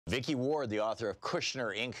Vicky Ward, the author of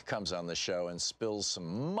Kushner, Inc., comes on the show and spills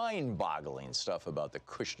some mind-boggling stuff about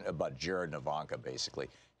about Jared and Ivanka, basically.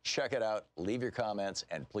 Check it out, leave your comments,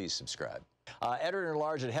 and please subscribe.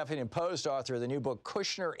 Editor-in-large at Huffington Post, author of the new book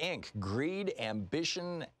Kushner, Inc., Greed,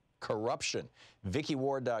 Ambition, Corruption.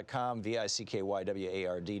 VickyWard.com,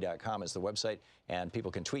 VickyWard.com is the website, and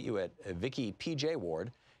people can tweet you at Vicky PJ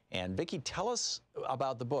Ward. And Vicky, tell us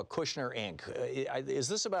about the book, Kushner, Inc. Is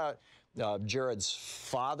this about Jared's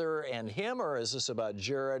father and him, or is this about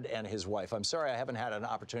Jared and his wife? I'm sorry I haven't had an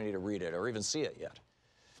opportunity to read it or even see it yet.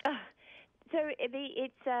 So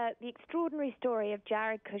it's the extraordinary story of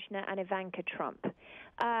Jared Kushner and Ivanka Trump.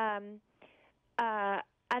 And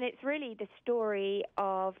it's really the story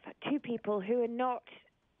of two people who are not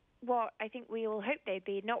what I think we all hoped they'd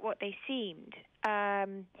be, not what they seemed.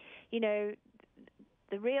 You know,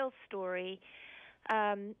 the real story,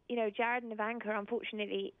 you know, Jared and Ivanka,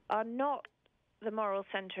 unfortunately, are not the moral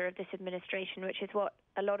center of this administration, which is what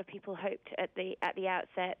a lot of people hoped at the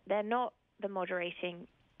outset. They're not the moderating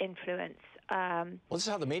influence. Well, this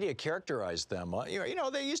is how the media characterized them. You know,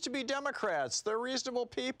 they used to be Democrats. They're reasonable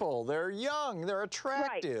people. They're young. They're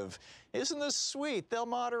attractive. Right. Isn't this sweet? They'll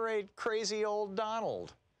moderate crazy old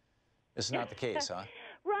Donald. It's not the case, huh?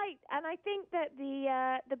 Right, and I think that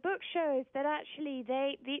the book shows that actually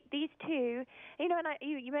these two, you know, and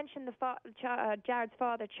you mentioned Jared's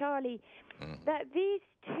father, Charlie, that these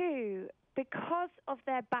two, because of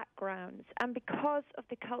their backgrounds and because of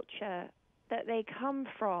the culture that they come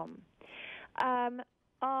from,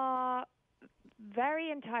 are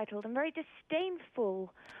very entitled and very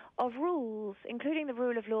disdainful of rules, including the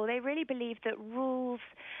rule of law. They really believe that rules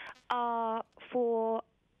are for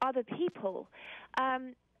other people.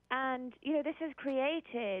 And, you know, this has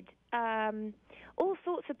created all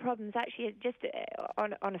sorts of problems, actually, just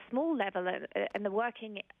on a small level in the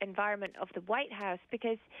working environment of the White House,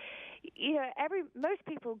 because, you know, most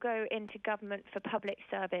people go into government for public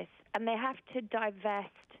service, and they have to divest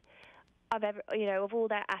of all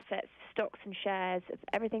their assets, stocks and shares, of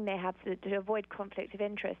everything they have to avoid conflict of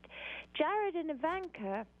interest. Jared and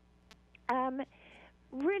Ivanka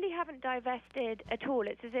really haven't divested at all.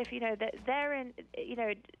 It's as if, you know, that they're in, you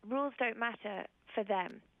know, rules don't matter for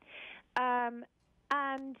them.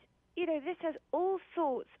 And, you know, this has all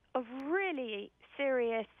sorts of really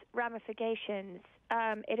serious ramifications.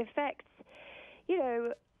 It affects, you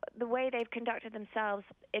know, the way they've conducted themselves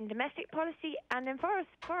in domestic policy and in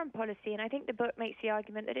foreign policy. And I think the book makes the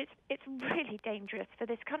argument that it's really dangerous for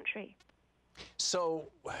this country. So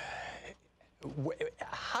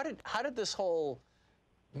how did this whole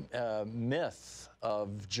myth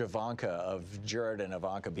of Javanka, of Jared and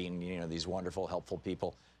Ivanka being, you know, these wonderful, helpful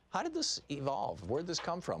people, how did this evolve? Where did this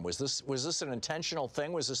come from? Was this an intentional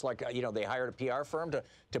thing? Was this like, you know, they hired a PR firm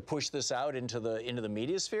to push this out into the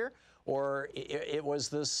media sphere? Or was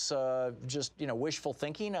this just, you know, wishful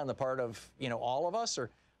thinking on the part of, you know, all of us?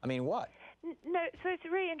 Or, I mean, what? No, so it's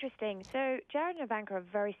really interesting. So Jared and Ivanka are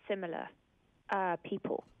very similar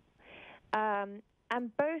people. And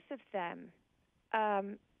both of them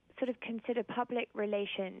sort of consider public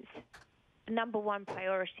relations number one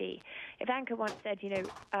priority. Ivanka once said, you know,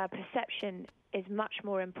 perception is much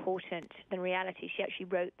more important than reality. She actually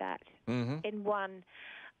wrote that in one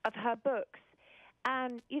of her books.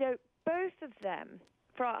 And, you know, both of them,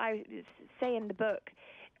 I say in the book,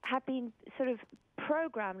 have been sort of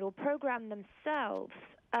programmed or programmed themselves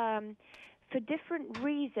for different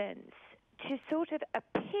reasons to sort of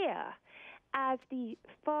appear as the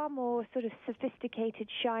far more sort of sophisticated,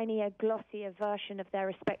 shinier, glossier version of their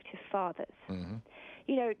respective fathers.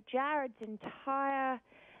 You know, Jared's entire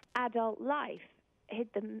adult life, his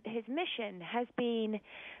mission has been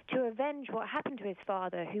to avenge what happened to his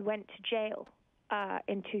father, who went to jail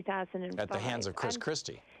in 2005. At the hands of Chris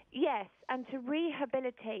Christie. Yes, and to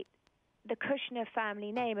rehabilitate the Kushner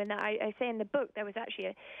family name. And I say in the book there was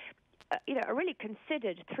actually a really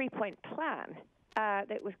considered three-point plan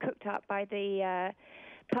that was cooked up by the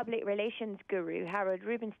public relations guru, Harold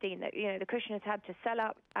Rubenstein, that, you know, the Kushners had to sell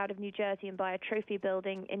up out of New Jersey and buy a trophy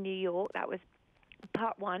building in New York. That was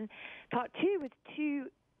part one. Part two was to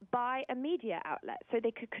buy a media outlet so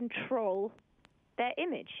they could control their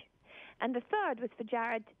image. And the third was for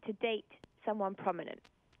Jared to date someone prominent.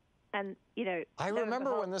 And, you know, I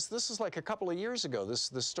remember when this is like a couple of years ago,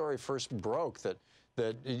 this story first broke, that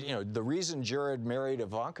you know, the reason Jared married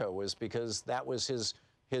Ivanka was because that was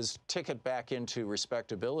his ticket back into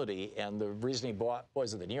respectability, and the reason he bought,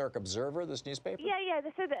 was it the New York Observer, this newspaper? Yeah, yeah. The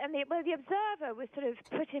Observer was sort of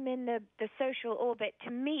put him in the social orbit to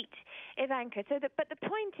meet Ivanka. But the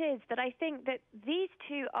point is that I think that these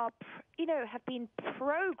two are, have been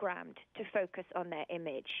programmed to focus on their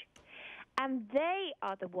image, and they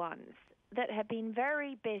are the ones that have been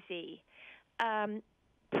very busy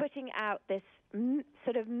putting out this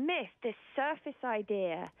sort of myth, this surface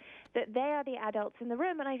idea that they are the adults in the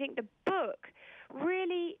room. And I think the book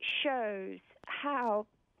really shows how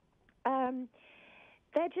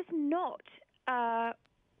they're just not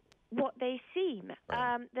what they seem.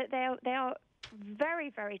 Right. That they are very,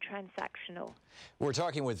 very transactional. We're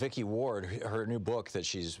talking with Vicky Ward. Her new book that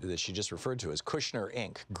she just referred to is Kushner,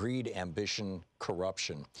 Inc., Greed, Ambition,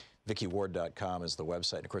 Corruption. VickyWard.com is the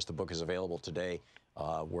website. And of course, the book is available today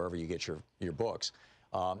wherever you get your books.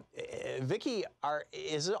 Vicky,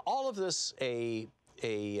 is all of this a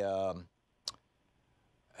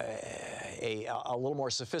little more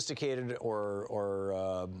sophisticated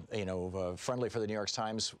or friendly for the New York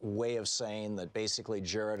Times way of saying that basically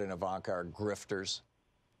Jared and Ivanka are grifters?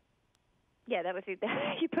 Yeah, that was you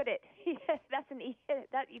put it.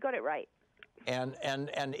 You got it right. And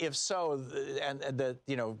if so, and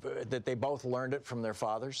that they both learned it from their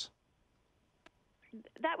fathers?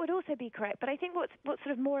 That would also be correct. But I think what's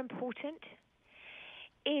sort of more important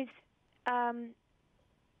is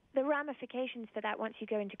the ramifications for that once you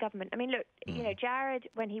go into government. I mean, look, Jared,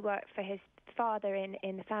 when he worked for his father in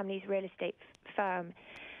the family's real estate firm,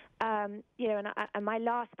 and my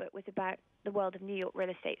last book was about the world of New York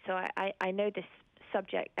real estate, so I know this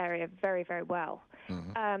subject area very, very well.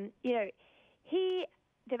 Mm-hmm. He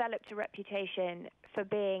developed a reputation for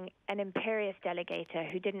being an imperious delegator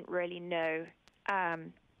who didn't really know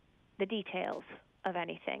the details of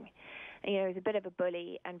anything. He was a bit of a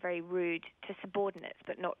bully and very rude to subordinates,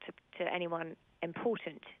 but not to anyone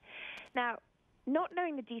important. Now, not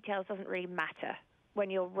knowing the details doesn't really matter when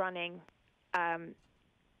you're running,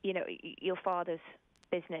 your father's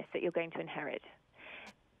business that you're going to inherit.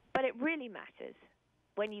 But it really matters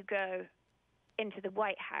when you go into the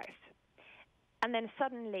White House and then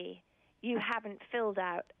suddenly you haven't filled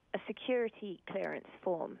out a security clearance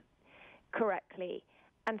form correctly,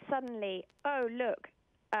 and suddenly, oh look,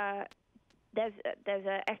 there's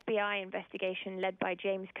a FBI investigation led by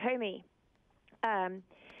James Comey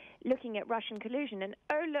looking at Russian collusion, and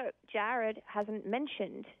oh look, Jared hasn't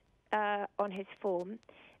mentioned on his form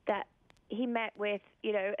that he met with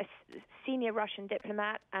a senior Russian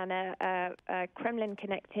diplomat and a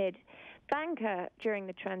Kremlin-connected banker during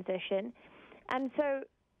the transition, and so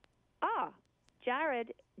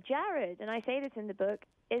Jared, and I say this in the book,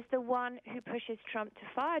 is the one who pushes Trump to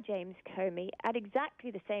fire James Comey at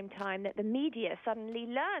exactly the same time that the media suddenly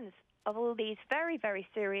learns of all these very, very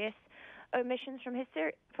serious omissions from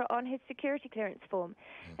on his security clearance form.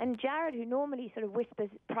 And Jared, who normally sort of whispers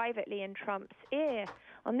privately in Trump's ear,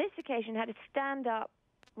 on this occasion had a stand-up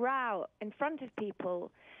row in front of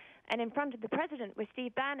people and in front of the president with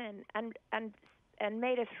Steve Bannon and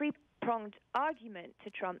made a three-pronged argument to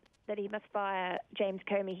Trump that he must fire James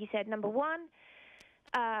Comey. He said, number one,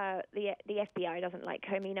 the FBI doesn't like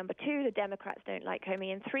Comey. Number two, the Democrats don't like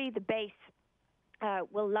Comey. And three, the base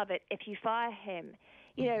will love it if you fire him.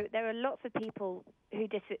 There are lots of people who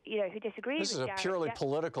disagree with Jared. This is a purely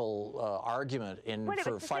political argument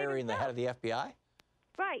for firing the head of the FBI?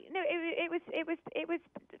 Right. No, it was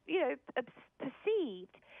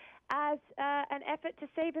perceived as an effort to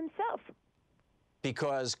save himself.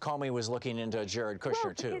 Because Comey was looking into Jared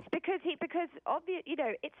Kushner too. Because it's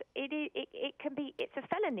a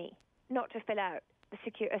felony not to fill out a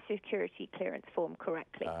security clearance form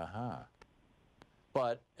correctly.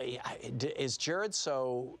 But is Jared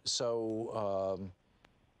so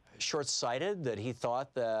short-sighted that he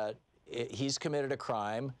thought that he's committed a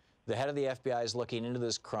crime, the head of the FBI is looking into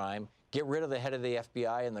this crime, get rid of the head of the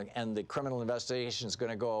FBI and the criminal investigation is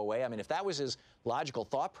going to go away? I mean, if that was his logical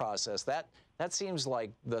thought process, that seems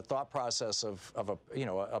like the thought process of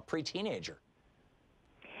a pre-teenager.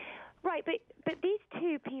 Right, but these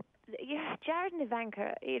two people, Jared and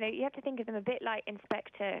Ivanka, you have to think of them a bit like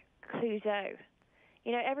Inspector Clouseau.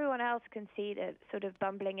 Everyone else can see the sort of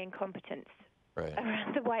bumbling incompetence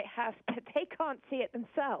around the White House, but they can't see it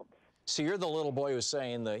themselves. So you're the little boy who's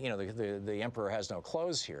saying the emperor has no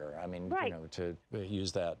clothes here. I mean, to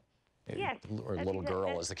use that, yes, or little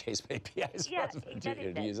girl, as the case may be, I suppose,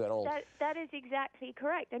 to use that old. That is exactly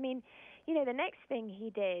correct. I mean, the next thing he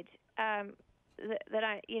did that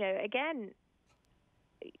I, again,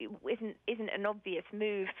 isn't an obvious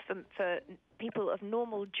move for people of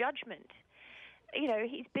normal judgment.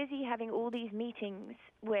 he's busy having all these meetings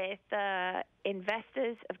with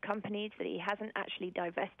investors of companies that he hasn't actually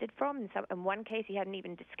divested from. In one case, he hadn't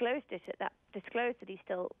even disclosed that he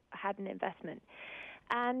still had an investment.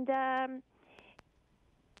 And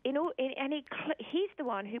he's the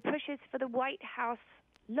one who pushes for the White House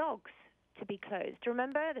logs to be closed.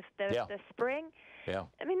 Remember the spring? Yeah.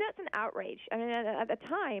 I mean, that's an outrage. I mean, at the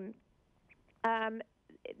time,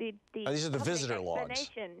 these are the visitor logs.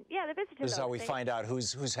 Yeah, the visitor logs. This is how we find out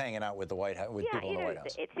who's hanging out with the White House, with people in the White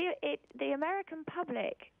House. The American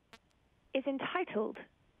public is entitled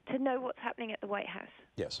to know what's happening at the White House.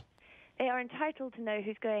 Yes. They are entitled to know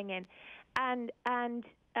who's going in, and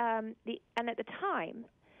at the time,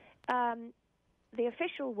 the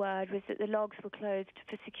official word was that the logs were closed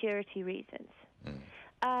for security reasons.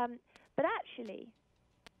 But actually,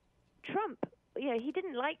 Trump, he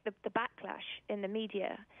didn't like the backlash in the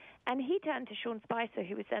media, and he turned to Sean Spicer,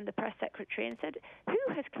 who was then the press secretary, and said,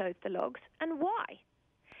 "Who has closed the logs and why?"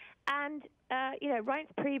 And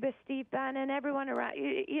Reince Priebus, Steve Bannon, everyone around,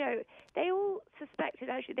 they all suspected.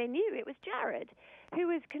 Actually, they knew it was Jared who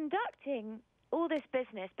was conducting all this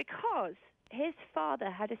business because his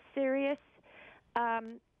father had a serious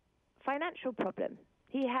financial problem.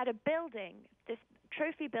 He had a building, this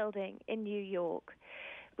trophy building in New York,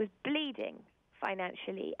 was bleeding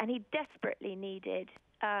financially, and he desperately needed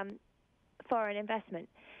foreign investment.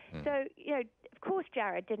 So, of course,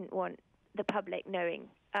 Jared didn't want the public knowing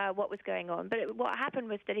what was going on. But what happened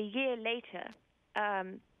was that a year later,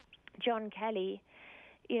 John Kelly,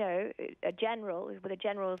 a general with a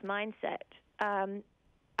general's mindset,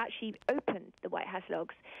 actually opened the White House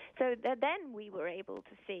logs. So then we were able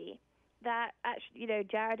to see that actually,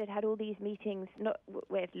 Jared had all these meetings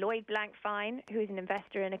with Lloyd Blankfein, who is an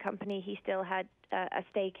investor in a company he still had a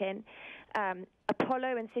stake in,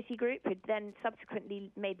 Apollo and Citigroup, who then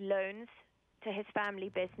subsequently made loans to his family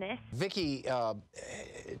business. Vicky,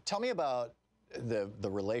 tell me about the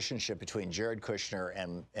relationship between Jared Kushner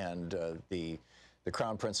and the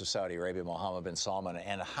Crown Prince of Saudi Arabia, Mohammed bin Salman,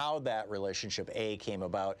 and how that relationship, A, came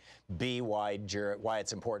about, B, why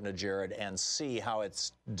it's important to Jared, and C, how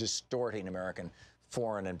it's distorting American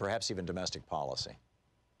foreign and perhaps even domestic policy.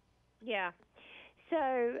 Yeah.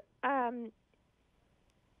 So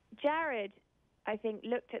Jared, I think,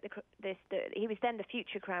 looked at he was then the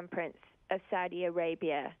future Crown Prince of Saudi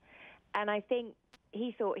Arabia, and I think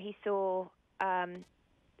he thought he saw an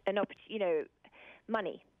opportunity,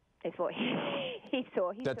 money is what he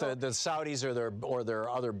saw. That the Saudis or their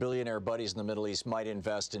other billionaire buddies in the Middle East might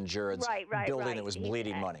invest in Jared's building that was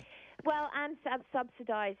bleeding money. Well, and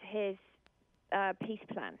subsidize his peace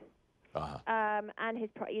plan, and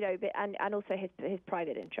his and also his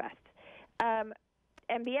private interest.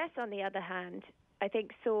 MBS, on the other hand, I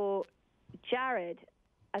think saw Jared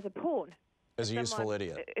as a pawn, as a useful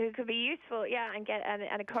idiot who could be useful, and get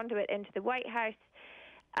and a conduit into the White House.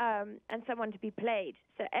 And someone to be played.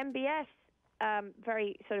 So MBS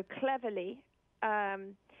very sort of cleverly,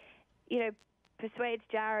 persuades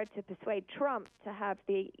Jared to persuade Trump to have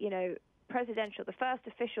the, the first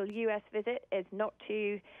official U.S. visit is not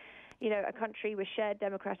to, a country with shared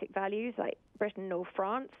democratic values like Britain or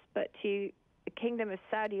France, but to the Kingdom of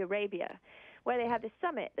Saudi Arabia, where they have this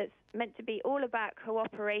summit that's meant to be all about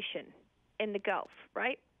cooperation in the Gulf,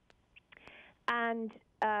 right? And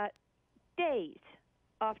days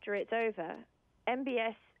after it's over,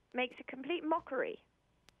 MBS makes a complete mockery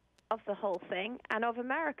of the whole thing and of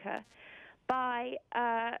America by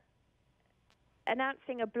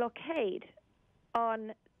announcing a blockade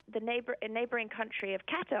on the neighboring country of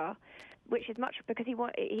Qatar, which is much because he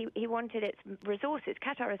wanted its resources.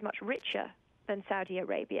 Qatar is much richer than Saudi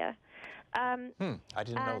Arabia. I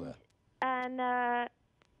didn't know that. And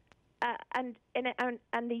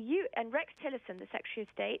Rex Tillerson, the Secretary of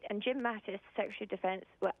State, and Jim Mattis, the Secretary of Defense,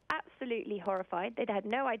 were absolutely horrified. They'd had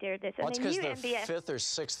no idea of this. Well, it's because the MBS, 5th or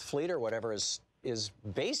 6th Fleet or whatever is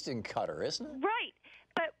based in Qatar, isn't it? Right.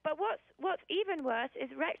 But what's even worse is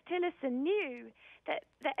Rex Tillerson knew that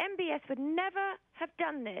the MBS would never have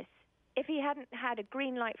done this if he hadn't had a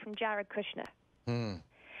green light from Jared Kushner.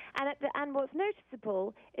 And what's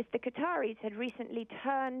noticeable is the Qataris had recently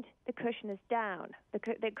turned the Kushners down. The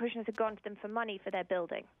Kushners had gone to them for money for their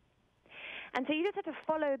building. And so you just have to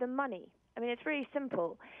follow the money. I mean, it's really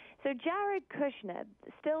simple. So Jared Kushner,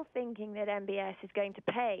 still thinking that MBS is going to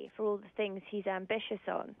pay for all the things he's ambitious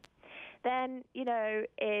on, then,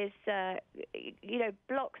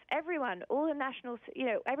 blocks everyone, all the national,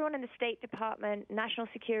 everyone in the State Department, National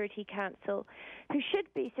Security Council, who should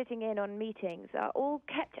be sitting in on meetings, are all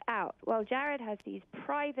kept out, while Jared has these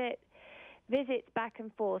private visits back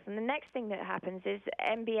and forth. And the next thing that happens is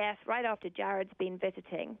MBS, right after Jared's been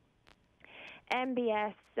visiting,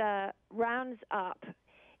 MBS rounds up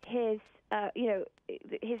his,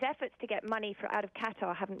 his efforts to get money out of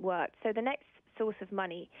Qatar haven't worked. So the next source of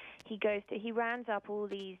money he rounds up all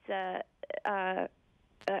these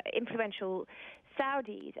influential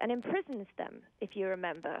Saudis and imprisons them, if you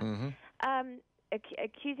remember,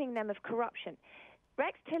 accusing them of corruption.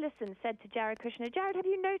 Rex Tillerson said to Jared Kushner, Jared, have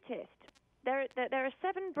you noticed there are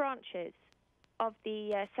 7 branches of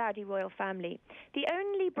the Saudi royal family. The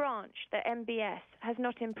only branch that MBS has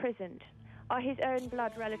not imprisoned are his own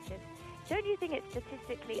blood relatives. Don't you think it's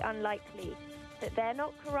statistically unlikely that they're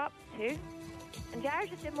not corrupt too? And Jared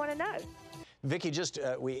just didn't want to know. Vicky, just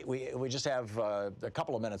we just have a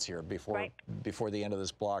couple of minutes here before the end of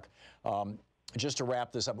this block. Just to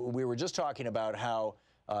wrap this up, we were just talking about how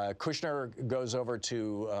Kushner goes over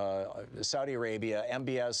to Saudi Arabia.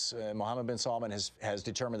 MBS, Mohammed bin Salman, has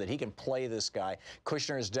determined that he can play this guy.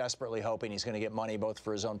 Kushner is desperately hoping he's going to get money both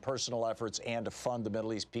for his own personal efforts and to fund the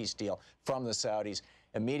Middle East peace deal from the Saudis.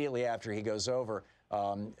 Immediately after he goes over,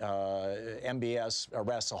 MBS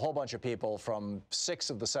arrests a whole bunch of people from 6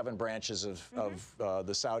 of the 7 branches of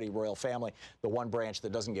the Saudi royal family. The one branch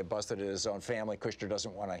that doesn't get busted is his own family. Kushner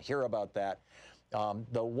doesn't want to hear about that.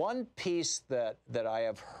 The one piece that I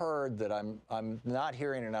have heard that I'm not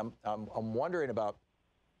hearing and I'm wondering about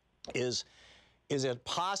is it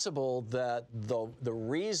possible that the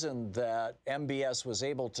reason that MBS was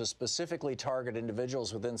able to specifically target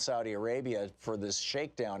individuals within Saudi Arabia for this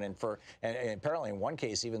shakedown and apparently in one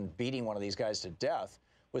case even beating one of these guys to death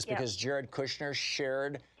was because Jared Kushner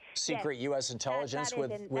shared secret U.S. intelligence with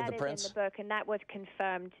the prince? That is in the book, and that was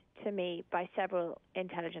confirmed to me by several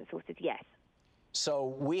intelligence sources, yes.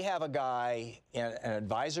 So we have a guy, an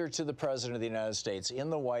advisor to the President of the United States in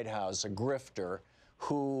the White House, a grifter,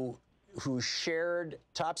 who shared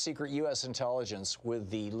top-secret U.S. intelligence with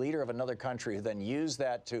the leader of another country, who then used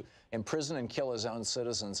that to imprison and kill his own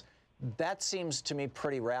citizens. That seems to me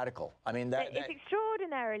pretty radical. I mean, it's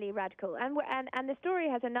extraordinarily radical, and the story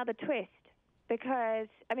has another twist because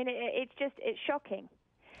I mean it's shocking.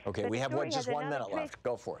 Okay, we have just 1 minute left.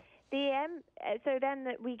 Go for it. So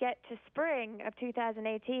then we get to spring of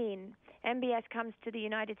 2018, MBS comes to the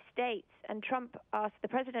United States, and the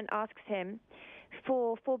president asks him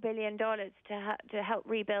for $4 billion to help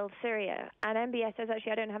rebuild Syria. And MBS says,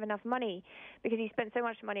 actually, I don't have enough money because he spent so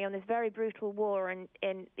much money on this very brutal war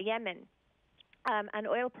in Yemen, and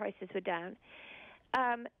oil prices were down.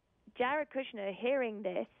 Jared Kushner, hearing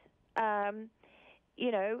this,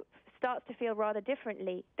 starts to feel rather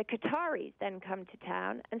differently. The Qataris then come to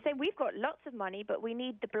town and say, we've got lots of money, but we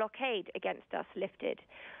need the blockade against us lifted.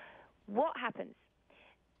 What happens?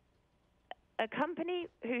 A company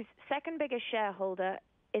whose second biggest shareholder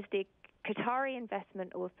is the Qatari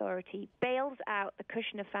Investment Authority bails out the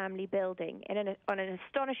Kushner family building on an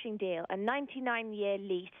astonishing deal, a 99-year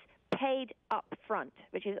lease paid up front,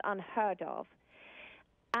 which is unheard of.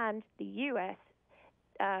 And the U.S.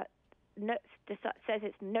 says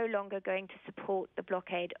it's no longer going to support the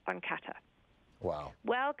blockade on Qatar. Wow.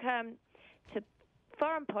 Welcome to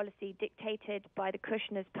foreign policy dictated by the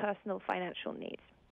Kushners' personal financial needs.